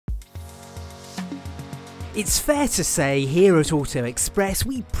It's fair to say here at Auto Express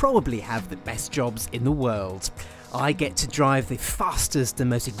we probably have the best jobs in the world. I get to drive the fastest and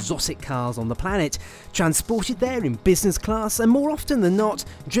most exotic cars on the planet, transported there in business class and more often than not,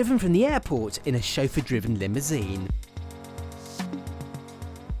 driven from the airport in a chauffeur-driven limousine.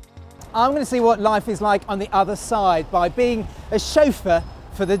 I'm going to see what life is like on the other side by being a chauffeur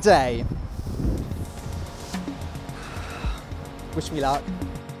for the day. Wish me luck.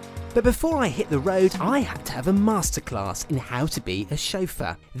 But before I hit the road, I had to have a masterclass in how to be a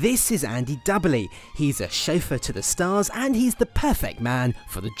chauffeur. This is Andy Dubberly. He's a chauffeur to the stars and he's the perfect man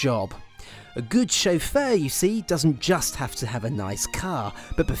for the job. A good chauffeur, you see, doesn't just have to have a nice car,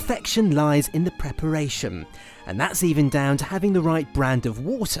 but perfection lies in the preparation. And that's even down to having the right brand of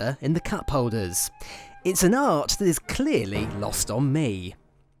water in the cup holders. It's an art that is clearly lost on me.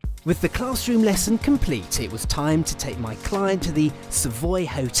 With the classroom lesson complete, it was time to take my client to the Savoy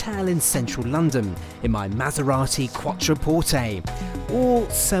Hotel in central London in my Maserati Quattroporte. Or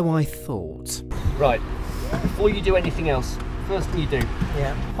so I thought. Right, before you do anything else, first thing you do,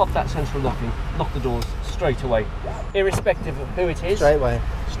 pop that central locking, lock the doors straight away, irrespective of who it is.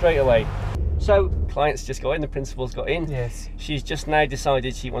 Straight away. So, client's just got in, the principal's got in. Yes. She's just now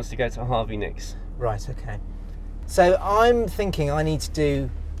decided she wants to go to Harvey Nicks. Right, okay. So I'm thinking I need to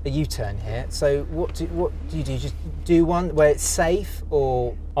do a U-turn here. So what do you do? Just do one where it's safe,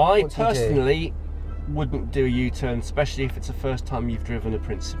 or I personally wouldn't do a U-turn, especially if it's the first time you've driven a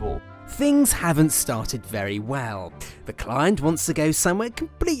principal. Things haven't started very well. The client wants to go somewhere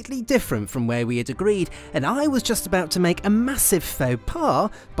completely different from where we had agreed, and I was just about to make a massive faux pas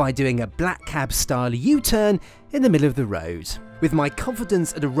by doing a black cab style U-turn in the middle of the road. With my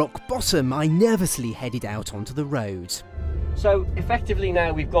confidence at a rock bottom, I nervously headed out onto the road. So effectively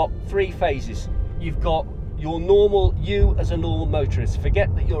now we've got three phases. You've got your normal, you as a normal motorist.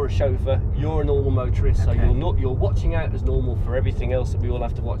 Forget that you're a chauffeur, you're a normal motorist, so you're watching out as normal for everything else that we all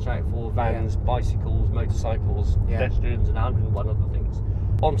have to watch out for: vans, bicycles, motorcycles, pedestrians, and 101 other things.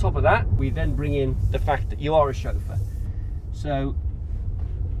 On top of that, we then bring in the fact that you are a chauffeur. So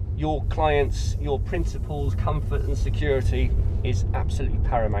your clients, your principals' comfort and security is absolutely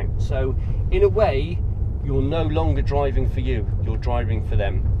paramount. So in a way, you're no longer driving for you, you're driving for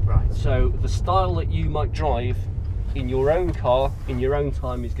them. Right. So the style that you might drive in your own car, in your own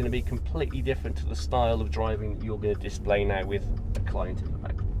time, is going to be completely different to the style of driving that you're going to display now with a client in the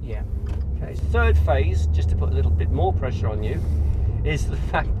back. Yeah. Okay, third phase, just to put a little bit more pressure on you, is the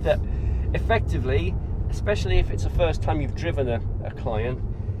fact that effectively, especially if it's the first time you've driven a client,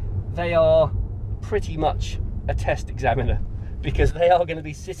 they are pretty much a test examiner, because they are going to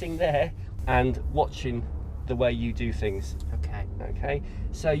be sitting there and watching the way you do things. Okay,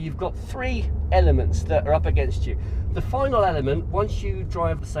 so you've got three elements that are up against you. The final element, once you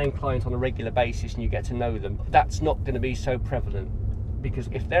drive the same client on a regular basis and you get to know them, that's not going to be so prevalent, because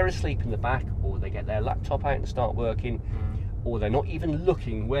if they're asleep in the back, or they get their laptop out and start working, or they're not even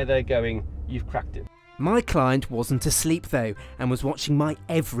looking where they're going, you've cracked it. My client wasn't asleep though, and was watching my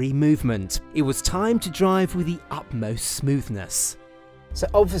every movement. It was time to drive with the utmost smoothness. So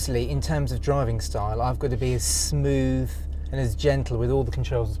obviously, in terms of driving style, I've got to be as smooth and as gentle with all the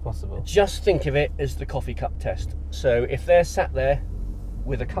controls as possible. Just think of it as the coffee cup test. So if they're sat there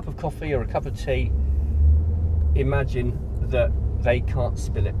with a cup of coffee or a cup of tea, imagine that they can't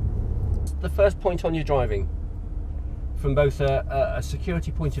spill it. The first point on your driving, from both a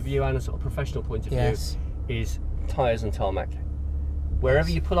security point of view and a sort of professional point of view, is tyres and tarmac.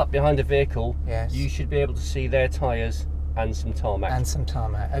 Wherever you pull up behind a vehicle, you should be able to see their tyres and some tarmac.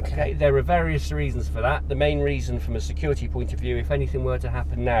 Okay. There are various reasons for that. The main reason, from a security point of view, if anything were to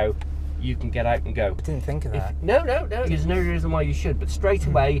happen now, you can get out and go. I didn't think of that. No. There's no reason why you should, but straight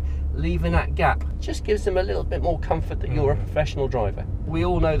away, leaving that gap just gives them a little bit more comfort that you're a professional driver. We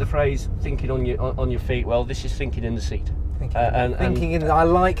all know the phrase "thinking on your feet." Well, this is thinking in the seat. I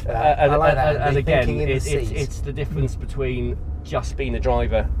like that. And again, it's the difference between just being a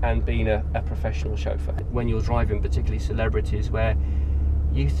driver and being a professional chauffeur. When you're driving, particularly celebrities, where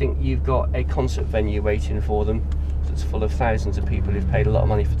you think you've got a concert venue waiting for them that's full of thousands of people who've paid a lot of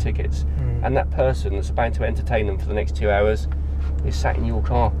money for tickets, and that person that's about to entertain them for the next 2 hours is sat in your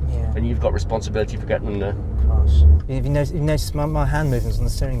car, and you've got responsibility for getting them there. Gosh. You've noticed my hand movements on the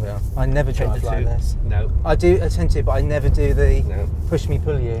steering wheel? I never drive like this. No. I tend to, but I never do the push me,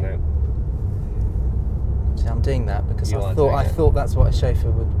 pull you. No. So I'm doing that because I thought that's what a chauffeur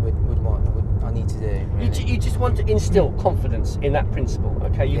would want. I need to do. Really. You just want to instill confidence in that principle.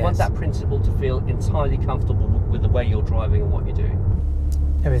 Okay, you want that principle to feel entirely comfortable with the way you're driving and what you're doing.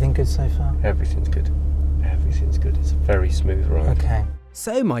 Everything good so far? Everything's good. Everything's good. It's a very smooth ride. Okay.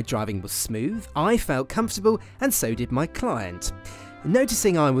 So my driving was smooth, I felt comfortable, and so did my client.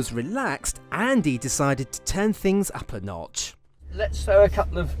 Noticing I was relaxed, Andy decided to turn things up a notch. Let's throw a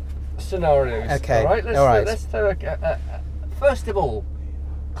couple of scenarios. Okay. All right. Let's throw first of all,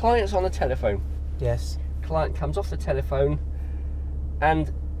 client's on the telephone. Yes. Client comes off the telephone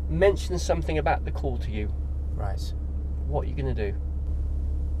and mentions something about the call to you. Right. What are you going to do?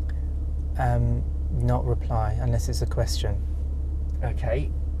 Not reply unless it's a question.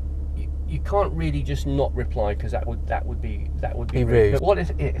 Okay. You can't really just not reply, because that would be rude. But what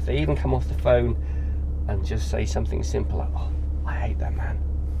if they even come off the phone and just say something simple like, "Oh, I hate that man."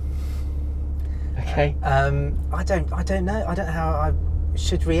 Okay. I don't know. I don't know how I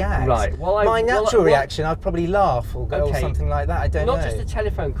should react. Right. Well, my natural reaction, I'd probably laugh or go or something like that. I don't know. Not just a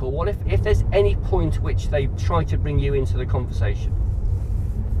telephone call. What if there's any point which they try to bring you into the conversation?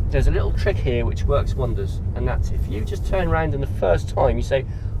 There's a little trick here which works wonders, and that's if you just turn around and the first time you say,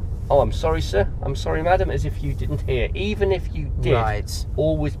 "Oh, I'm sorry, sir. I'm sorry, madam," as if you didn't hear. Even if you did, right.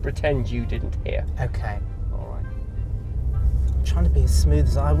 Always pretend you didn't hear. Okay. All right. I'm trying to be as smooth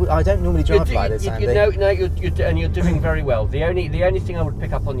as I would. I don't normally drive like this, Andy. No, you're doing very well. The only thing I would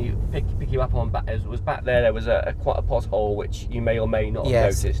pick you up on was back there. There was quite a pothole which you may or may not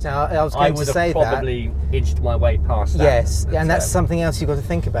have noticed. Now, I was going to say that. I would have probably inched my way past that. Yes, and that's something else you've got to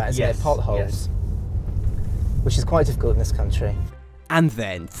think about, isn't it? Potholes. Yes. Which is quite difficult in this country. And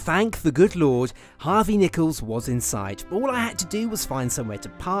then, thank the good Lord, Harvey Nichols was in sight. All I had to do was find somewhere to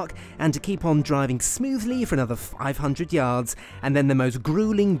park and to keep on driving smoothly for another 500 yards, and then the most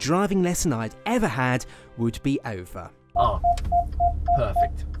grueling driving lesson I'd ever had would be over. Ah,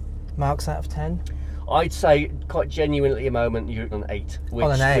 perfect. Marks out of 10? I'd say, quite genuinely, at the moment, you're on 8.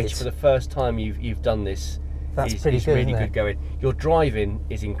 Which for the first time you've done this, that's is pretty good, really good going. Your driving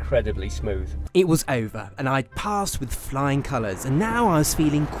is incredibly smooth. It was over, and I'd passed with flying colours, and now I was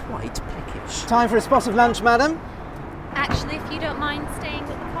feeling quite peckish. Time for a spot of lunch, madam? Actually, if you don't mind staying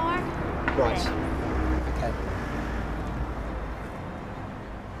with the car. Right. Okay.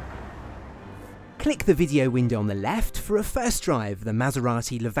 Click the video window on the left for a first drive of the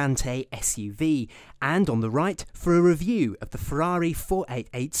Maserati Levante SUV, and on the right for a review of the Ferrari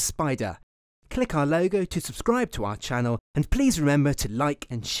 488 Spider. Click our logo to subscribe to our channel, and please remember to like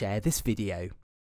and share this video.